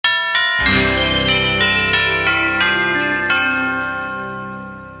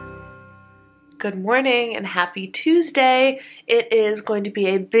Good morning and happy Tuesday. It is going to be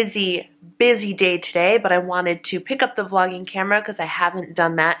a busy day today, but I wanted to pick up the vlogging camera because I haven't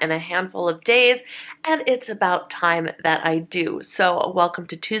done that in a handful of days, and it's about time that I do. So welcome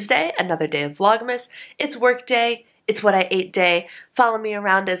to Tuesday, another day of Vlogmas. It's work day. It's what I ate day. Follow me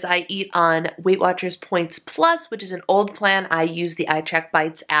around as I eat on Weight Watchers Points Plus, which is an old plan. I use the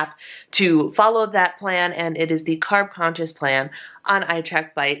iTrackBites app to follow that plan, and it is the carb conscious plan on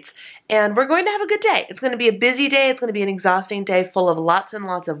iTrackBites. And we're going to have a good day. It's going to be a busy day. It's going to be an exhausting day full of lots and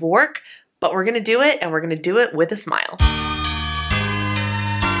lots of work, but we're going to do it, and we're going to do it with a smile.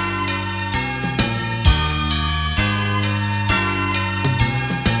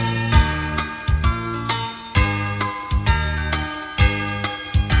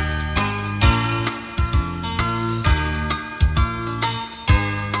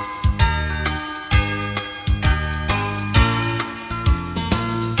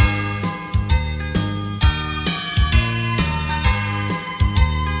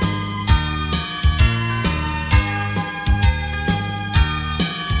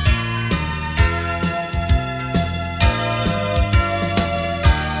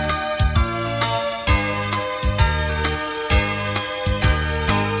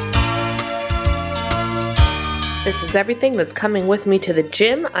 This is everything that's coming with me to the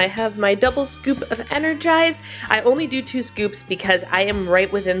gym. I have my double scoop of Energize. I only do 2 scoops because I am right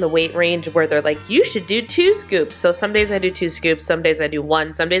within the weight range where they're like, you should do 2 scoops. So some days I do 2 scoops, some days I do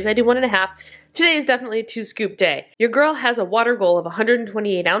 1, some days I do 1.5. Today is definitely a 2 scoop day. Your girl has a water goal of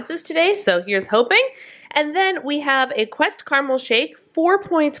 128 ounces today, so here's hoping. And then we have a Quest Caramel Shake, 4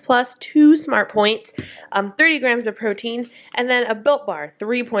 points plus 2 Smart Points, 30 grams of protein, and then a Built Bar,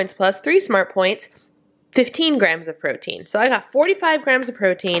 3 points plus 3 Smart Points, 15 grams of protein. So I got 45 grams of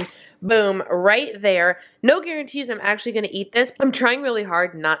protein, boom, right there. No guarantees I'm actually gonna eat this. I'm trying really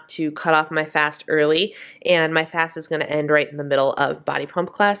hard not to cut off my fast early, and my fast is gonna end right in the middle of body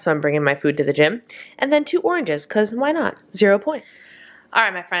pump class, so I'm bringing my food to the gym. And then 2 oranges, cause why not? 0 points. All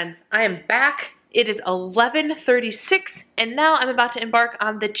right, my friends, I am back. It is 11:36, and now I'm about to embark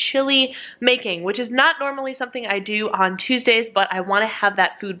on the chili making, which is not normally something I do on Tuesdays, but I wanna have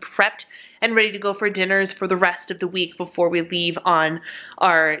that food prepped and ready to go for dinners for the rest of the week before we leave on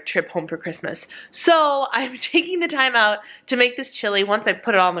our trip home for Christmas. So I'm taking the time out to make this chili. Once I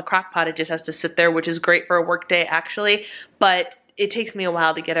put it all in the crock pot, it just has to sit there, which is great for a work day actually, but it takes me a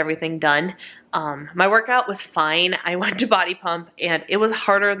while to get everything done. My workout was fine. I went to body pump and it was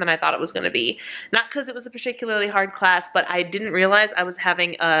harder than I thought it was gonna be. Not because it was a particularly hard class, but I didn't realize I was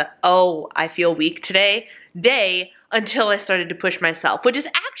having a, oh, I feel weak today day until I started to push myself, which is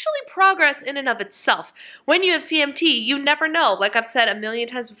actually progress in and of itself. When you have CMT, you never know, like I've said a million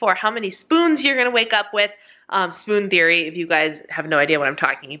times before, how many spoons you're gonna wake up with. Spoon theory, if you guys have no idea what I'm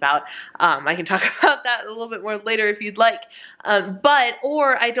talking about. I can talk about that a little bit more later if you'd like.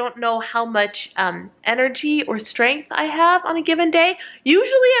 Or I don't know how much energy or strength I have on a given day.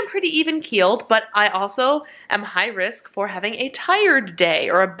 Usually I'm pretty even-keeled, but I also am high risk for having a tired day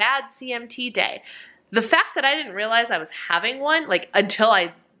or a bad CMT day. The fact that I didn't realize I was having one, like until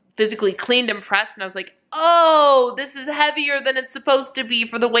I physically cleaned and pressed and I was like, oh, this is heavier than it's supposed to be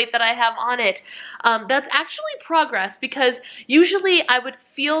for the weight that I have on it. That's actually progress because usually I would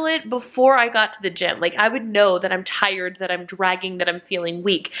feel it before I got to the gym. Like I would know that I'm tired, that I'm dragging, that I'm feeling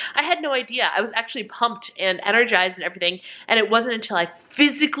weak. I had no idea. I was actually pumped and energized and everything, and it wasn't until I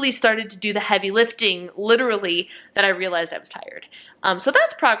physically started to do the heavy lifting, literally, that I realized I was tired. So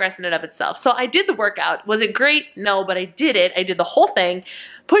that's progress in and of itself. So I did the workout. Was it great? No, but I did it. I did the whole thing.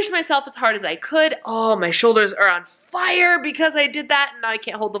 Pushed myself as hard as I could. Oh, my shoulders are on fire because I did that and now I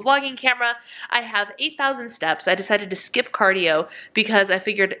can't hold the vlogging camera. I have 8,000 steps. I decided to skip cardio because I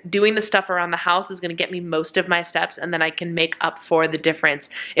figured doing the stuff around the house is gonna get me most of my steps and then I can make up for the difference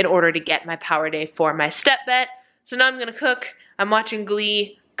in order to get my power day for my step bet. So now I'm gonna cook. I'm watching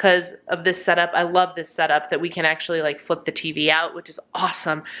Glee because of this setup. I love this setup that we can actually like flip the TV out, which is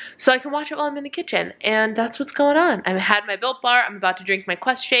awesome. So I can watch it while I'm in the kitchen, and that's what's going on. I had my Built Bar. I'm about to drink my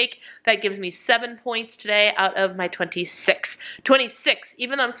Quest Shake. That gives me 7 points today out of my 26. 26,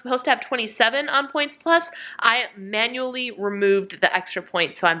 even though I'm supposed to have 27 on Points Plus, I manually removed the extra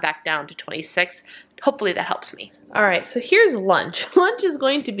point, so I'm back down to 26. Hopefully that helps me. All right, so here's lunch. Lunch is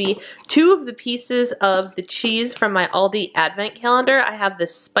going to be 2 of the pieces of the cheese from my Aldi Advent calendar. I have the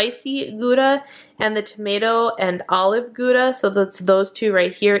spicy Gouda and the tomato and olive Gouda, so that's those 2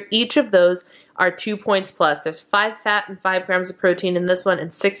 right here. Each of those are 2 points plus. There's 5 fat and 5 grams of protein in this one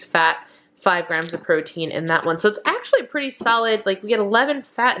and 6 fat, 5 grams of protein in that one. So it's actually pretty solid. Like we get 11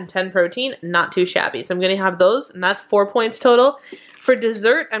 fat and 10 protein, not too shabby. So I'm gonna have those, and that's 4 points total. For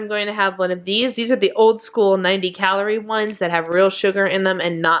dessert, I'm going to have one of these. These are the old school 90-calorie ones that have real sugar in them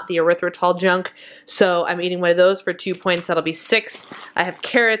and not the erythritol junk. So I'm eating one of those for 2 points. That'll be 6. I have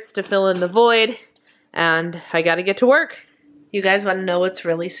carrots to fill in the void, and I gotta get to work. You guys want to know what's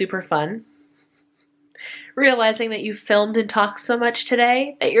really super fun? Realizing that you filmed and talked so much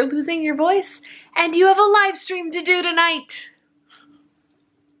today that you're losing your voice, and you have a live stream to do tonight.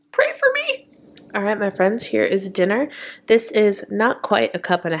 Pray for me. All right, my friends, here is dinner. This is not quite a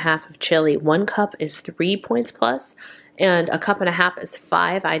cup and a half of chili. 1 cup is 3 points plus, and a cup and a half is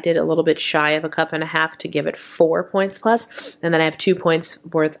 5. I did a little bit shy of a cup and a half to give it 4 points plus, and then I have 2 points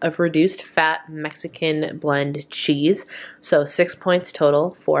worth of reduced fat Mexican blend cheese. So 6 points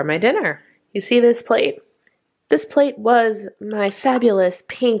total for my dinner. You see this plate? This plate was my fabulous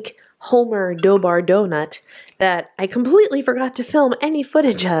pink Homer dough bar donut that I completely forgot to film any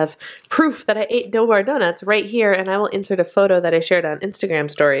footage of. Proof that I ate dough bar donuts right here, and I will insert a photo that I shared on Instagram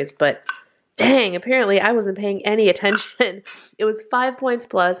stories, but dang, apparently I wasn't paying any attention. It was 5 points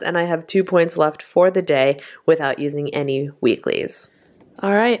plus, and I have 2 points left for the day without using any weeklies.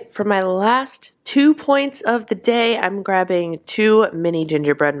 All right, for my last 2 points of the day, I'm grabbing 2 mini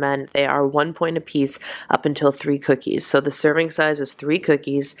gingerbread men. They are 1 point apiece up until 3 cookies. So the serving size is 3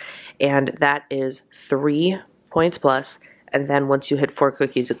 cookies, and that is 3 points plus. And then once you hit 4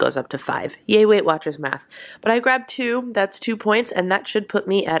 cookies, it goes up to 5. Yay, Weight Watchers math. But I grabbed 2, that's 2 points, and that should put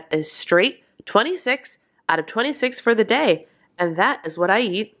me at a straight 26 out of 26 for the day. And that is what I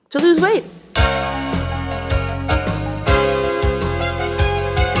eat to lose weight.